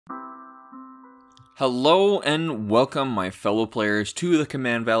Hello and welcome my fellow players to the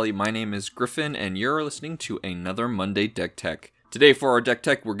Command Valley. My name is Griffin and you're listening to another Monday Deck Tech. Today for our Deck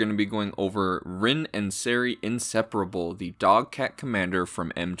Tech we're going to be going over Rin and Seri Inseparable, the dog cat commander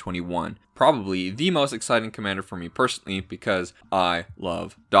from M21. Probably the most exciting commander for me personally because I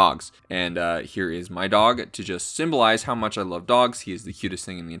love dogs. And here is my dog to just symbolize how much I love dogs. He is the cutest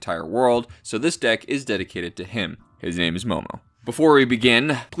thing in the entire world, so this deck is dedicated to him. His name is Momo. Before we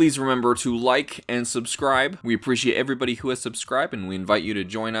begin, please remember to like and subscribe. We appreciate everybody who has subscribed and we invite you to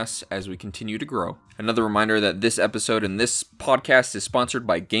join us as we continue to grow. Another reminder that this episode and this podcast is sponsored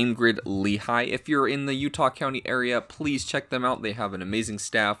by Game Grid Lehigh. If you're in the Utah County area, please check them out. They have an amazing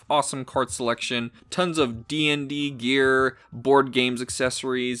staff, awesome card selection, tons of D&D gear, board games,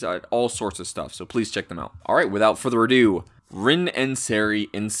 accessories, all sorts of stuff. So please check them out. All right, without further ado, Rin and Seri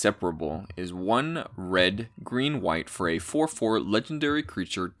Inseparable is 1 red, green, white for a 4/4 legendary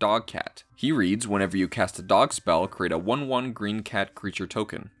creature dog cat. He reads, whenever you cast a dog spell, create a 1/1 green cat creature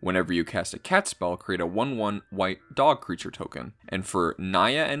token. Whenever you cast a cat spell, create a 1/1 white dog creature token. And for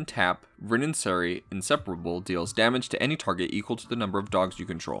Naya and tap, Rin and Seri Inseparable deals damage to any target equal to the number of dogs you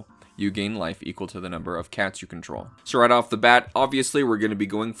control. You gain life equal to the number of cats you control. So right off the bat, obviously we're going to be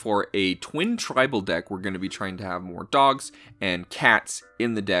going for a twin tribal deck. We're going to be trying to have more dogs and cats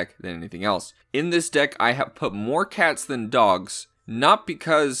in the deck than anything else. In this deck, I have put more cats than dogs, not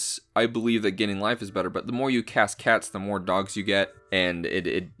because I believe that gaining life is better, but the more you cast cats, the more dogs you get, and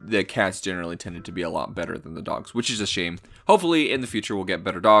the cats generally tended to be a lot better than the dogs, which is a shame. Hopefully in the future we'll get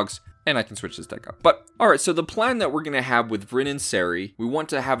better dogs, and I can switch this deck up. But, alright, so the plan that we're going to have with Rin and Seri, we want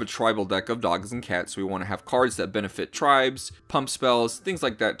to have a tribal deck of dogs and cats. We want to have cards that benefit tribes, pump spells, things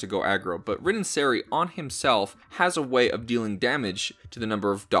like that to go aggro. But Rin and Seri on himself has a way of dealing damage to the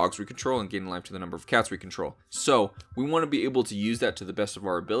number of dogs we control and gaining life to the number of cats we control. So, we want to be able to use that to the best of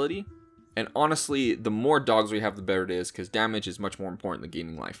our ability. And honestly, the more dogs we have, the better it is, because damage is much more important than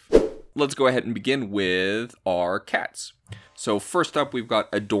gaining life. Let's go ahead and begin with our cats. So first up, we've got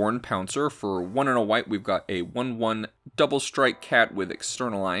Adorn Pouncer. For 1 and a white, we've got a 1/1 double strike cat with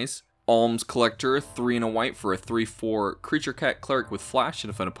externalize. Alms Collector, 3 and a white for a 3/4 creature cat cleric with flash.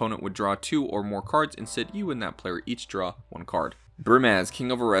 And if an opponent would draw 2 or more cards, instead you and that player each draw 1 card. Brimaz,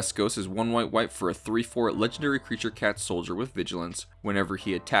 King of Oreskos, is 1 white for a 3/4 legendary creature cat soldier with vigilance. Whenever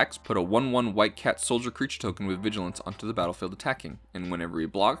he attacks, put a 1/1 white cat soldier creature token with vigilance onto the battlefield attacking. And whenever he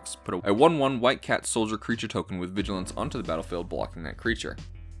blocks, put a 1/1 white cat soldier creature token with vigilance onto the battlefield blocking that creature.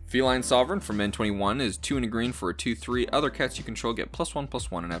 Feline Sovereign from N21 is 2 and a green for a 2/3. Other cats you control get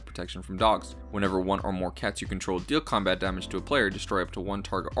 +1/+1 and have protection from dogs. Whenever 1 or more cats you control deal combat damage to a player, destroy up to 1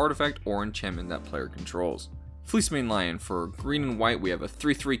 target artifact or enchantment that player controls. Fleecemane Lion, for green and white, we have a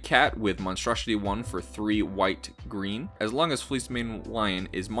 3/3 cat with Monstrosity 1 for 3 white green. As long as Fleecemane Lion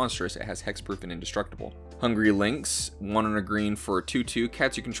is monstrous, it has hexproof and indestructible. Hungry Lynx, 1 and a green for a 2/2.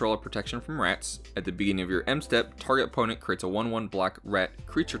 Cats you control have protection from rats. At the beginning of your M step, target opponent creates a 1/1 black rat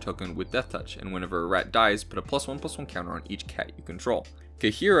creature token with death touch, and whenever a rat dies, put a +1/+1 counter on each cat you control.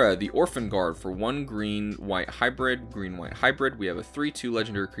 Kahira, the Orphan Guard, for 1 green-white hybrid, green-white hybrid. We have a 3/2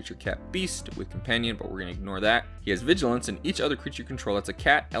 legendary creature cat beast with companion, but we're going to ignore that. He has vigilance, and each other creature you control that's a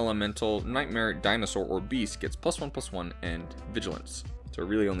cat, elemental, nightmare, dinosaur, or beast gets +1/+1 and vigilance. So I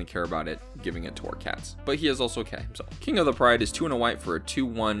really only care about it giving it to our cats. But he is also a cat himself. King of the Pride is 2 and a white for a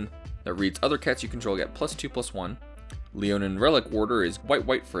 2/1 that reads, other cats you control get +2/+1. Leonin Relic Warder is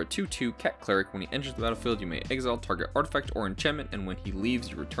white for a 2/2 cat cleric. When he enters the battlefield, you may exile target artifact or enchantment, and when he leaves,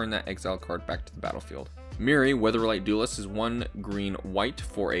 you return that exile card back to the battlefield. Miri, Weatherlight Duelist, is 1 green-white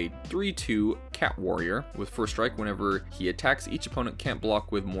for a 3/2 cat warrior. With first strike, whenever he attacks, each opponent can't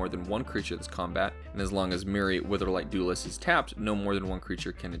block with more than 1 creature this combat, and as long as Miri, Weatherlight Duelist is tapped, no more than 1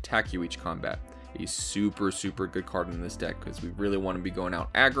 creature can attack you each combat. A super good card in this deck because we really want to be going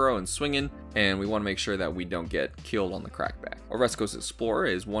out aggro and swinging, and we want to make sure that we don't get killed on the crackback. Oreskos Explorer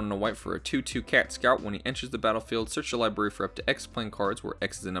is 1 and a white for a 2/2 cat scout. When he enters the battlefield, search your library for up to X playing cards, where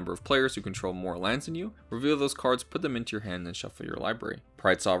X is the number of players who control more lands than you. Reveal those cards, put them into your hand, then shuffle your library.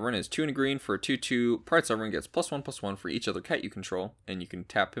 Pride Sovereign is 2 and a green for a 2/2. Pride Sovereign gets +1/+1 for each other cat you control, and you can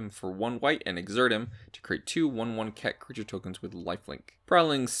tap him for 1 white and exert him to create 2 1/1 cat creature tokens with lifelink.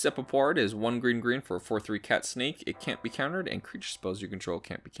 Prowling Sepapard is 1 green for a 4/3 cat snake. It can't be countered, and creature spells you control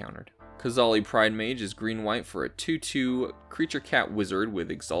can't be countered. Kazali Pride Mage is green-white for a 2/2 creature cat wizard with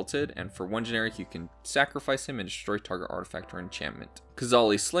exalted, and for 1 generic you can sacrifice him and destroy target artifact or enchantment.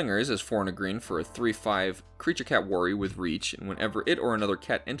 Kazali Slingers is 4 and a green for a 3/5 creature cat warrior with reach, and whenever it or another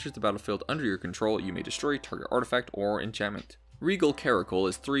cat enters the battlefield under your control, you may destroy target artifact or enchantment. Regal Caracal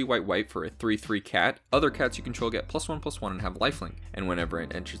is 3 white for a 3/3 cat. Other cats you control get +1/+1 and have lifelink. And whenever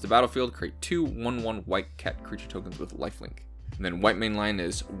it enters the battlefield, create 2 1/1 white cat creature tokens with lifelink. And then white mainline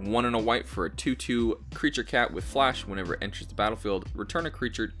is 1 and a white for a 2/2 creature cat with flash. Whenever it enters the battlefield, return a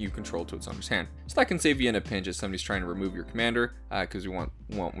creature you control to its owner's hand. So that can save you in a pinch if somebody's trying to remove your commander, because we want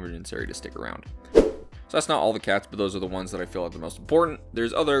Rin and Seri to stick around. So that's not all the cats, but those are the ones that I feel are the most important.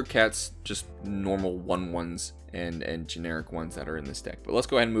 There's other cats, just normal 1/1s and generic ones that are in this deck. But let's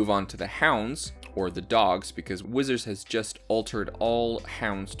go ahead and move on to the hounds, or the dogs, because Wizards has just altered all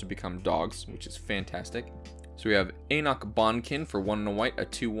hounds to become dogs, which is fantastic. So we have Enoch Bondkin for 1 and a white, a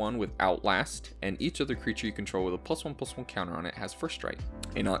 2/1 with Outlast, and each other creature you control with a +1/+1 counter on it has first strike.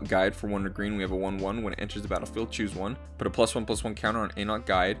 Enoch Guide for 1 green, we have a 1/1. When it enters the battlefield, choose one. Put a +1/+1 counter on Enoch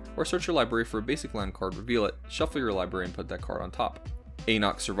Guide, or search your library for a basic land card, reveal it, shuffle your library, and put that card on top.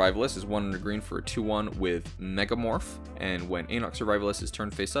 Enoch Survivalist is 1 green for a 2/1 with Megamorph, and when Enoch Survivalist is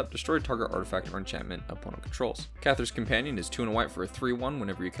turned face up, destroy target artifact or enchantment opponent controls. Cather's Companion is 2 and a white for a 3/1.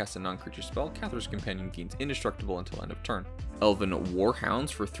 Whenever you cast a non-creature spell, Cather's Companion gains indestructible until end of turn. Elven Warhounds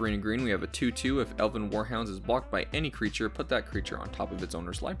for 3 and green, we have a 2/2. If Elven Warhounds is blocked by any creature, put that creature on top of its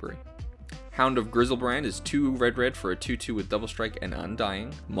owner's library. Hound of Grizzlebrand is 2 red for a 2/2 with Double Strike and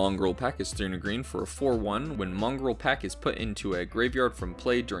Undying. Mongrel Pack is 3 and green for a 4/1. When Mongrel Pack is put into a graveyard from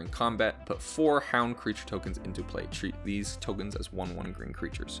play during combat, put 4 Hound creature tokens into play. Treat these tokens as 1/1 green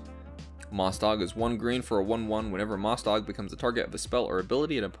creatures. Moss Dog is 1 green for a 1/1. Whenever Moss Dog becomes the target of a spell or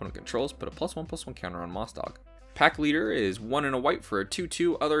ability an opponent controls, put a +1/+1 counter on Moss Dog. Pack Leader is 1 and a white for a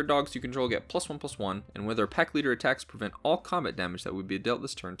 2/2. Other dogs you control get +1/+1, and whether Pack Leader attacks prevent all combat damage that would be dealt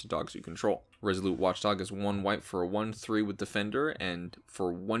this turn to dogs you control. Resolute Watchdog is 1 white for a 1/3 with Defender, and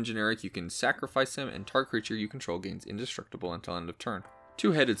for 1 generic you can sacrifice him and target creature you control gains indestructible until end of turn.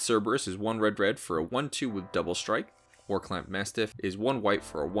 Two-Headed Cerberus is 1 red for a 1/2 with Double Strike. Warclamp Mastiff is 1 white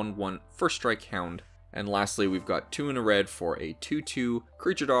for a 1/1 first strike hound. And lastly, we've got 2 and a red for a 2/2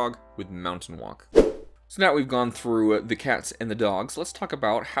 creature dog with Mountain Walk. So now we've gone through the cats and the dogs, let's talk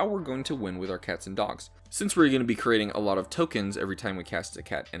about how we're going to win with our cats and dogs. Since we're going to be creating a lot of tokens every time we cast a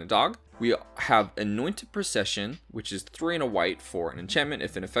cat and a dog, we have Anointed Procession, which is 3 and a white for an enchantment.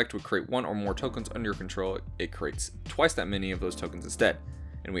 If an effect would create 1 or more tokens under your control, it creates twice that many of those tokens instead.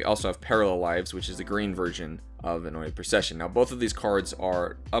 And we also have Parallel Lives, which is the green version of Anointed Procession. Now both of these cards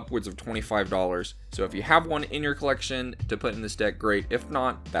are upwards of $25, so if you have one in your collection to put in this deck, great. If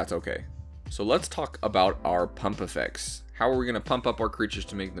not, that's okay. So let's talk about our pump effects. How are we going to pump up our creatures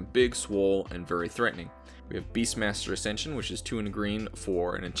to make them big, swole, and very threatening? We have Beastmaster Ascension, which is 2 and green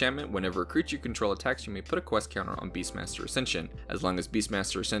for an enchantment. Whenever a creature you control attacks, you may put a quest counter on Beastmaster Ascension. As long as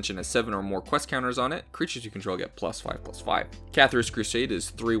Beastmaster Ascension has 7 or more quest counters on it, creatures you control get +5/+5. Cathar's Crusade is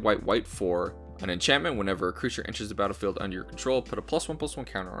 3 white for an enchantment. Whenever a creature enters the battlefield under your control, put a +1/+1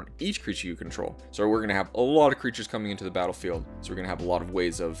 counter on each creature you control. So we're going to have a lot of creatures coming into the battlefield, so we're going to have a lot of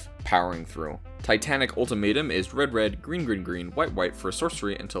ways of powering through. Titanic Ultimatum is red, green, white for a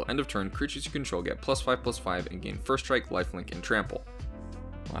sorcery. Until end of turn, creatures you control get +5/+5 and gain first strike, lifelink, and trample.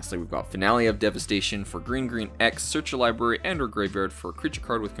 Lastly, we've got Finale of Devastation for green X. Search your library and or graveyard for a creature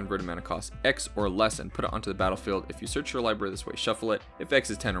card with converted mana cost X or less and put it onto the battlefield. If you search your library this way, shuffle it. If X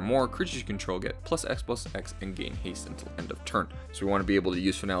is 10 or more, creatures you control get +X/+X and gain haste until end of turn. So we want to be able to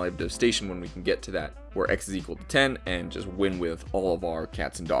use Finale of Devastation when we can get to that, where X is equal to 10, and just win with all of our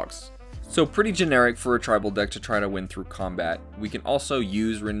cats and dogs. So pretty generic for a tribal deck to try to win through combat. We can also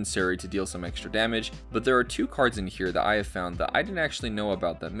use Rin and Seri to deal some extra damage, but there are 2 cards in here that I have found that I didn't actually know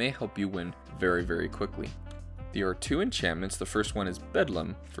about that may help you win very quickly. There are 2 enchantments. The first one is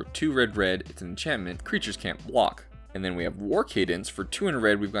Bedlam. For 2 red, it's an enchantment. Creatures can't block. And then we have War Cadence. For 2 and a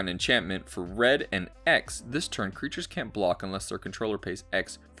red, we've got an enchantment. For red and X, this turn, creatures can't block unless their controller pays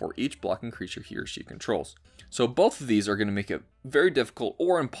X for each blocking creature he or she controls. So both of these are going to make it very difficult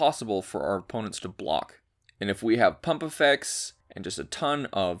or impossible for our opponents to block. And if we have pump effects and just a ton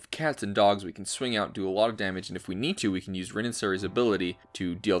of cats and dogs, we can swing out, do a lot of damage, and if we need to, we can use Rin and Seri's ability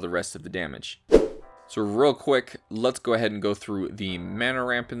to deal the rest of the damage. So real quick, let's go ahead and go through the mana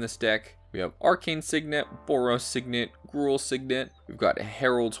ramp in this deck. We have Arcane Signet, Boros Signet, Gruul Signet. We've got a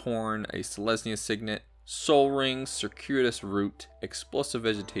Herald's Horn, a Selesnya Signet, Soul Ring, Circuitous Root, Explosive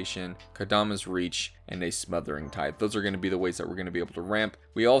Vegetation, Kadama's Reach, and a Smothering Tide. Those are going to be the ways that we're going to be able to ramp.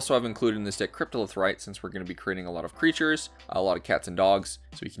 We also have included in this deck Cryptolith Rite, since we're going to be creating a lot of creatures, a lot of cats and dogs,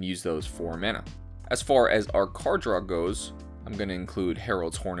 so we can use those for mana. As far as our card draw goes, I'm going to include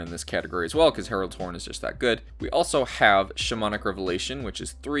Herald's Horn in this category as well, because Herald's Horn is just that good. We also have Shamanic Revelation, which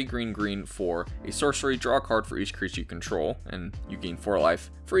is 3 green for a sorcery. Draw a card for each creature you control, and you gain 4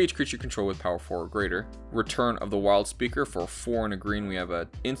 life for each creature you control with power 4 or greater. Return of the Wild Speaker for 4 and a green. We have an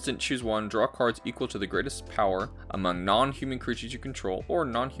instant, choose 1, draw cards equal to the greatest power among non-human creatures you control, or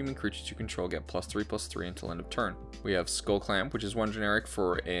non-human creatures you control get +3/+3 until end of turn. We have Skull Clamp, which is 1 generic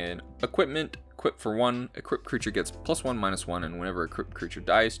for an equipment. Equip for 1, equipped creature gets +1/-1, and whenever a equipped creature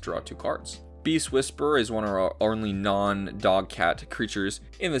dies, draw 2 cards. Beast Whisperer is one of our only non-dog cat creatures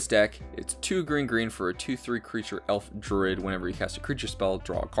in this deck. It's 2 green for a 2/3 creature elf druid. Whenever you cast a creature spell,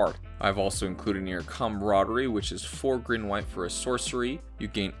 draw a card. I've also included here Camaraderie, which is 4 green for a sorcery. You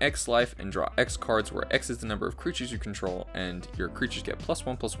gain X life and draw X cards, where X is the number of creatures you control, and your creatures get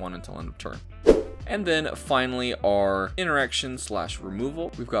 +1/+1 until end of turn. And then finally our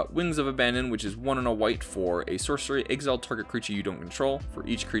interaction/removal. We've got Wings of Abandon, which is 1 and a white for a sorcery. Exile target creature you don't control. For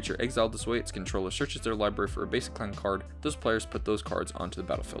each creature exiled this way, its controller searches their library for a basic clan card. Those players put those cards onto the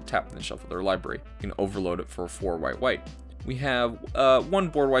battlefield tapped and then shuffle their library. You can overload it for 4 white. We have 1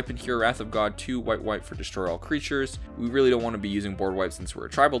 board wipe in here, Wrath of God, 2 white for destroy all creatures. We really don't want to be using board wipe since we're a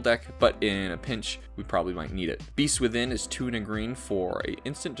tribal deck, but in a pinch, we probably might need it. Beast Within is 2 and a green for a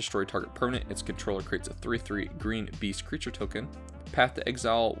instant destroy target permanent. Its controller creates a 3/3 green beast creature token. Path to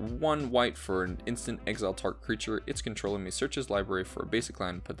Exile, 1 white for an instant exile target creature. Its controller may search his library for a basic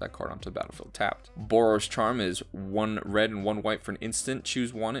land and put that card onto the battlefield tapped. Boros Charm is 1 red and 1 white for an instant.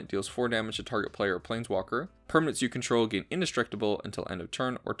 Choose 1. It deals 4 damage to target player or planeswalker. Permanents you control gain indestructible until end of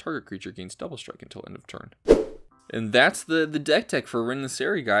turn, or target creature gains double strike until end of turn. And that's the deck tech for Rin and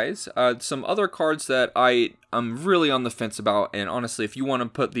Seri, guys. Some other cards that I'm really on the fence about, and honestly, if you want to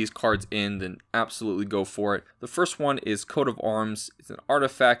put these cards in, then absolutely go for it. The first one is Coat of Arms. It's an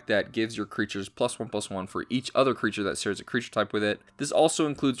artifact that gives your creatures +1/+1 for each other creature that shares a creature type with it. This also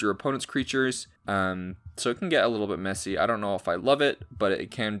includes your opponent's creatures, so it can get a little bit messy. I don't know if I love it, but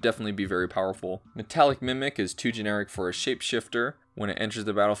it can definitely be very powerful. Metallic Mimic is 2 generic for a shapeshifter. When it enters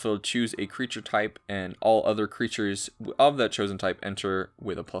the battlefield, choose a creature type, and all other creatures of that chosen type enter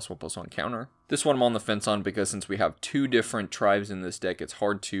with a +1/+1 counter. This one I'm on the fence on, because since we have 2 different tribes in this deck, it's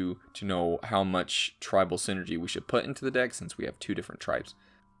hard to know how much tribal synergy we should put into the deck since we have 2 different tribes.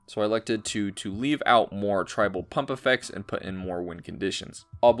 So I elected to leave out more tribal pump effects and put in more win conditions.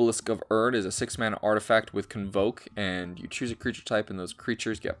 Obelisk of Erd is a 6-mana artifact with Convoke, and you choose a creature type and those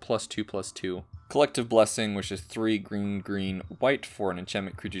creatures get +2/+2. Collective Blessing, which is 3 green white for an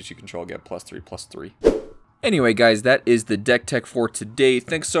enchantment. Creatures you control get +3/+3. Anyway, guys, that is the deck tech for today.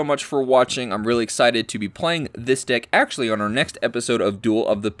 Thanks so much for watching. I'm really excited to be playing this deck actually on our next episode of Duel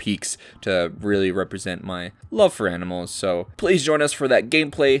of the Peaks to really represent my love for animals. So please join us for that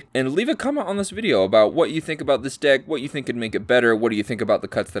gameplay and leave a comment on this video about what you think about this deck, what you think could make it better, what do you think about the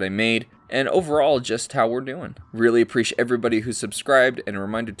cuts that I made, and overall just how we're doing. Really appreciate everybody who subscribed, and a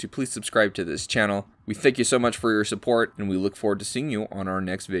reminder to please subscribe to this channel. We thank you so much for your support, and we look forward to seeing you on our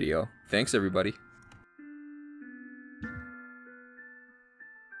next video. Thanks, everybody.